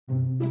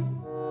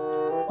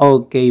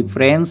Okay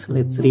friends,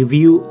 let's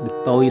review the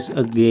toys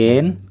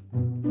again.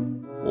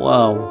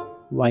 Wow,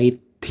 white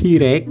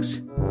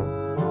T-Rex.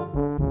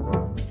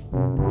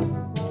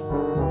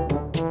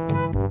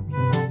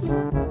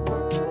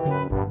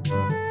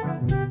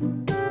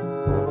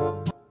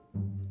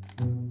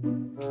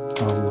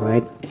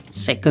 Alright,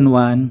 second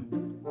one,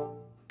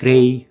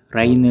 gray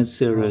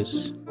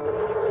rhinoceros.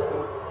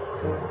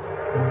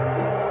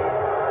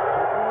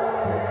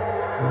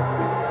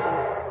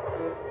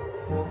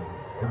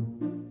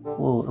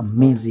 Oh,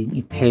 amazing.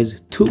 It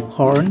has 2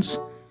 horns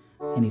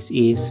and this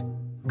is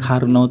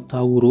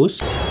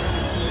Giganotosaurus.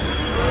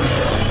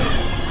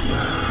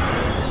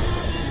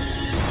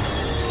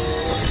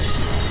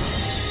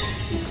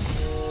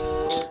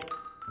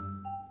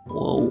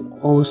 Wow,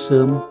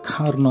 awesome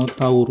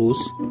Giganotosaurus.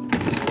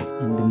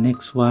 And the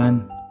next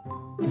one,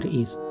 there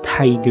is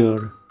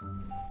tiger.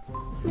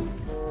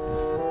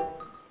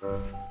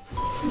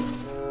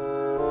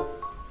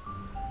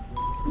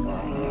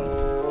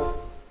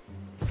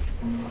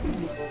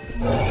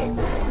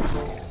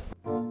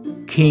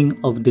 King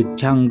of the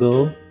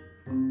jungle.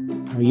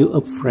 Are you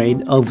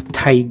afraid of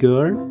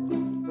tiger?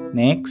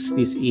 Next,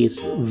 this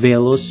is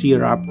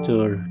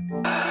velociraptor.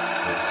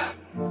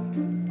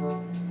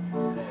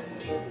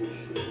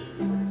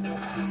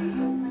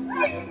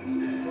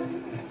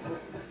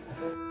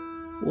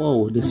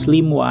 Whoa, the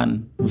slim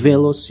one,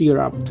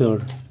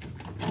 velociraptor.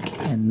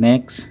 And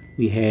next,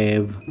 we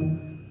have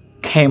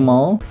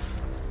camel.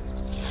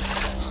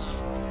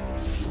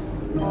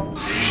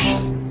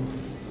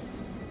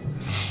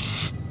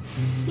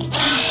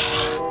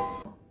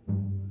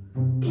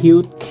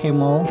 Cute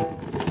camel,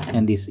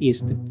 and this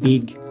is the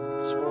big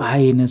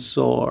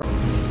Spinosaur.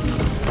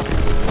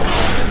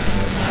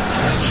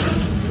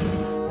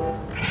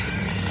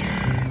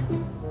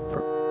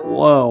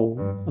 Wow,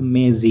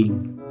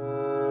 amazing,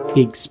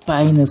 big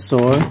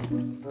Spinosaur.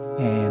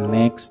 And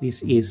next,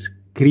 this is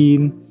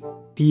green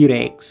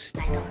T-Rex.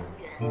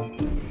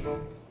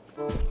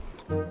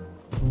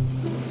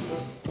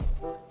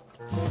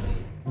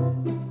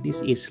 This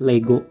is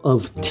Lego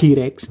of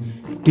T-Rex.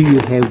 Do you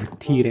have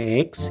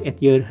T-Rex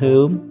at your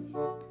home?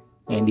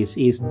 And this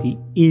is the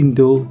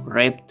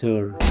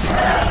Indoraptor.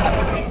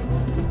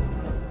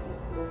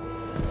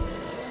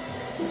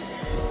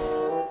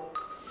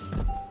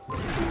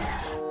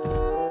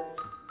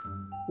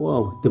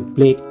 Wow, the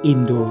black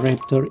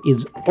Indoraptor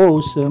is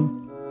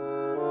awesome.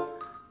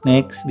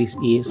 Next, this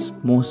is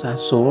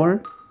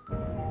Mosasaurus.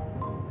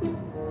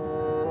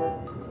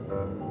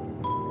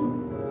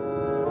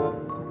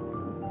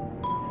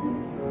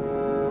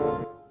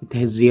 It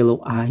has yellow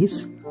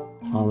eyes.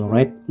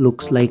 Alright,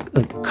 looks like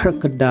a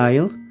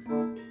crocodile.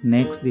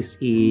 Next, this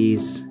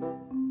is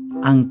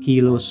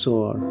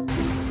Ankylosaur.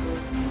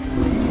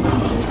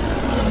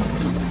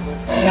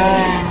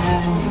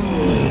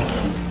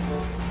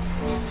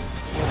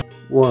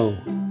 Wow,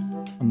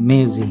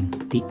 amazing,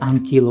 the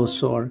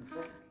Ankylosaur.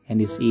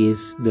 And this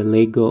is the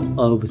Lego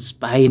of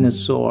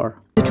Spinosaur.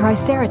 The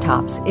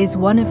Triceratops is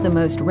one of the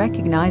most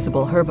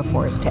recognizable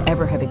herbivores to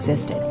ever have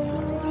existed.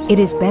 It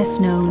is best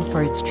known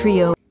for its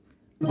trio.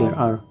 There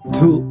are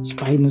 2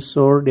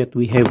 Spinosaur that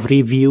we have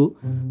reviewed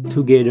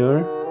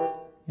together,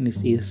 and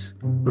this is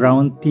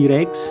brown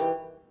T-Rex.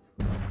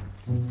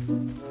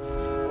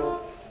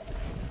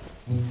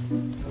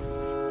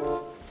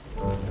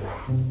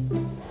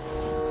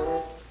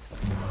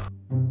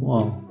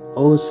 Wow,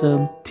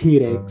 awesome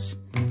T-Rex.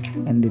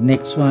 And the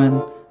next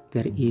one,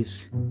 there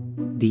is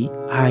the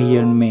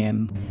Iron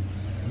Man.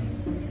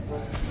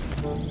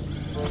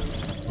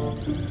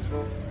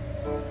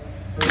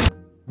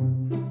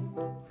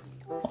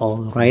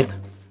 Alright,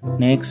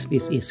 next,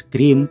 this is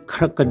green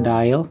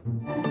crocodile.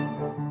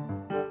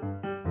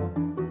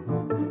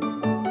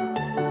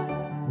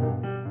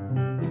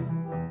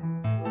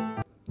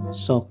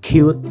 So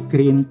cute,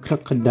 green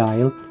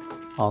crocodile.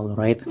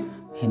 Alright,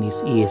 and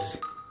this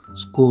is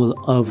School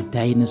of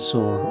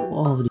Dinosaur.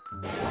 Oh,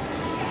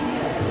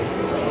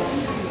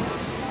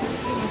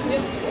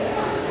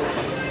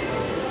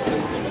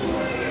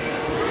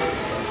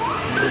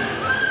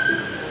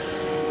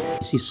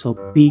 this is so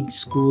big,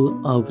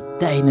 School of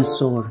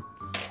Dinosaur.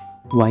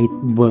 White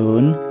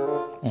bone,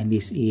 and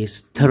this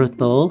is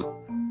turtle.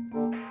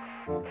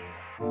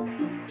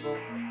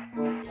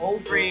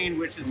 Old Green,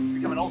 which has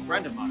become an old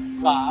friend of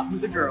mine. Bob,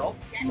 who's a girl.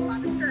 Yes,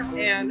 Bob is a girl.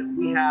 And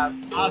we have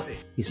Ozzy.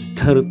 This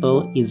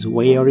turtle is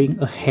wearing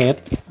a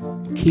hat.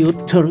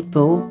 Cute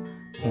turtle.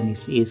 And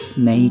this is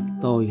Snake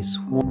Toys.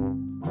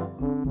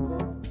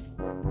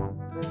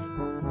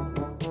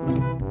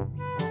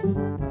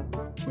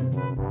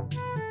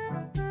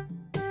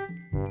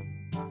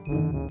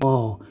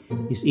 Oh,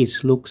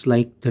 this looks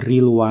like the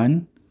real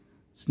one.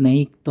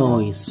 Snake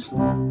Toys.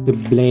 The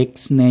black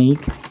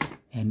snake.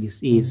 And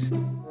this is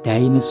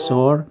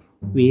dinosaur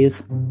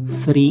with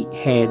 3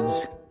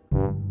 heads.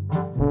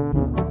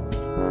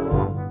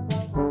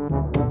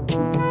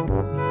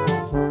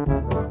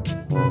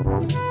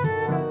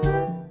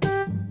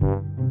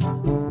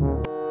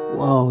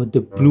 Wow, the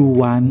blue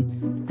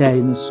one,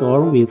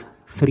 dinosaur with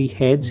 3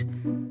 heads.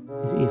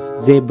 This is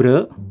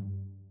zebra.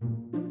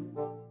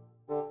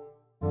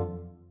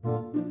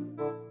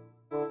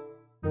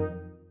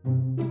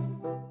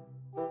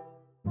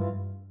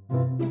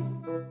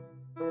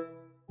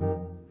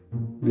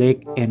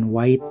 Black and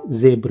white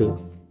zebra.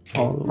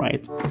 All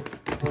right.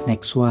 The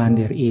next one,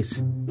 there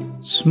is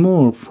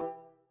Smurf.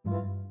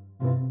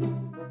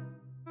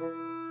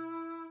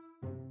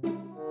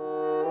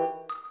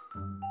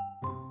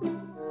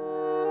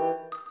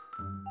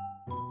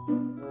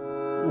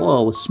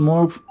 Wow,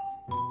 Smurf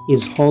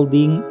is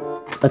holding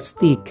a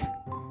stick.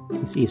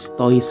 This is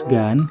Toy's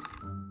gun.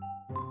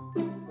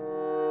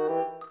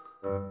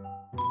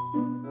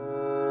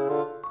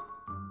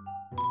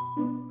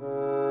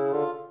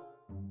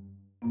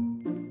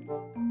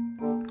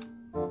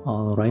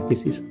 Alright,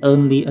 this is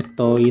only a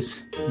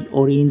toys, the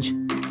orange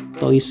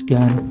Toy's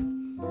gun.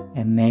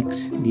 And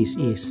next, this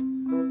is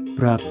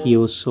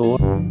Brachiosaurus.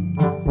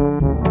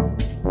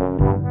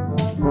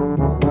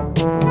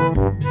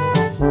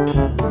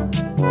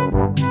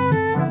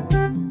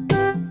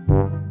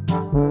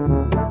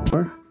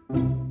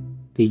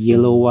 The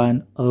yellow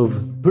one of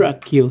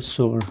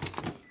Brachiosaurus.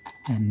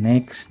 And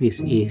next, this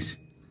is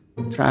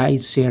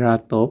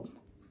Triceratops,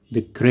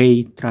 the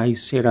gray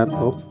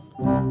Triceratops.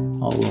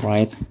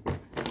 Alright.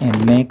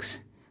 And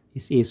next,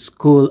 this is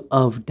School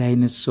of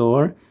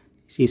Dinosaur.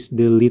 This is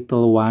the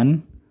little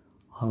one.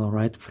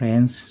 Alright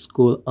friends,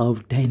 School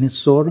of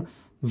Dinosaur.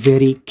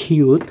 Very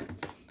cute.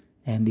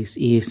 And this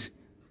is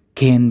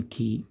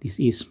Genki. This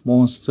is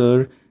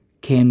monster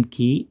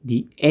Genki,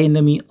 the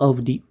enemy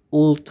of the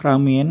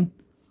Ultraman.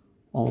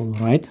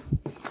 Alright.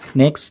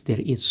 Next,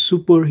 there is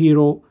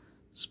superhero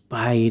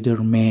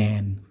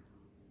Spider-Man.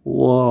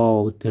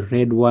 Wow, the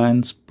red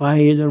one,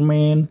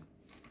 Spider-Man.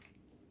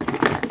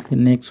 The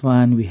next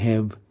one, we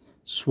have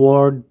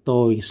sword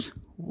toys.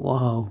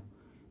 Wow,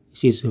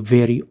 this is a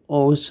very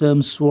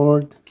awesome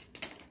sword.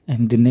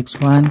 And the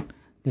next one,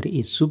 there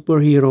is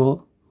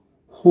superhero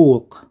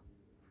Hulk,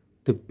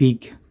 the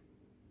big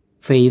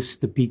face,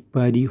 the big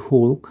body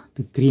Hulk,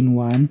 the green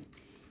one.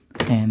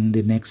 And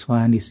the next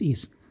one, this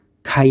is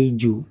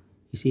Kaiju.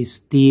 This is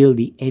still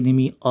the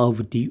enemy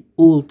of the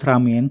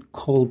Ultraman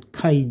called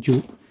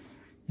Kaiju.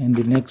 And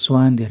the next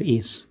one, there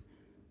is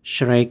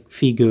Shrek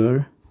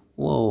figure.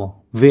 Whoa,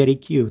 very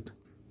cute.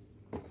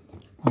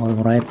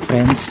 Alright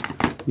friends,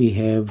 we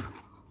have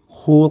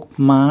Hulk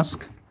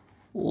mask.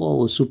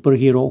 Whoa,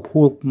 superhero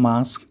Hulk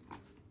mask.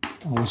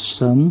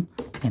 Awesome.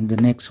 And the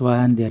next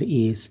one, there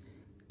is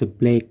the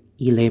Black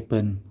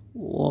 11.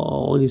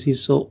 Whoa, this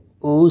is so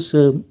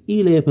awesome.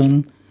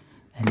 11.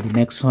 And the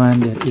next one,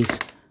 there is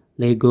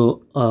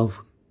Lego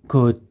of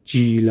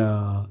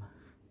Godzilla.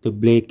 The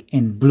black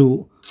and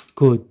blue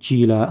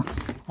Godzilla.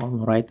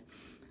 Alright.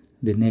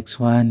 The next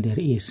one, there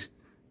is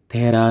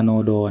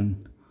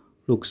Pteranodon.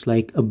 Looks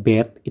like a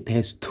bat. It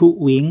has 2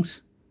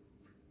 wings.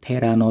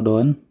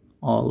 Pteranodon.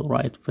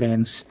 Alright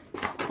friends.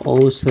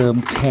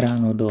 Awesome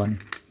Pteranodon.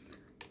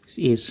 This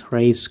is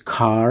race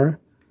car.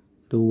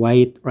 The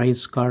white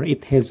race car.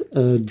 It has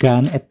a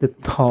gun at the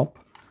top.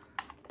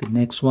 The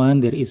next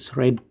one, there is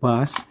red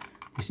bus.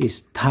 This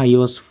is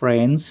Tayo's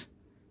friends.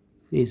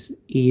 This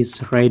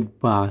is red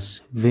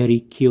bus. Very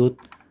cute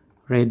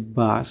red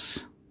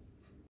bus.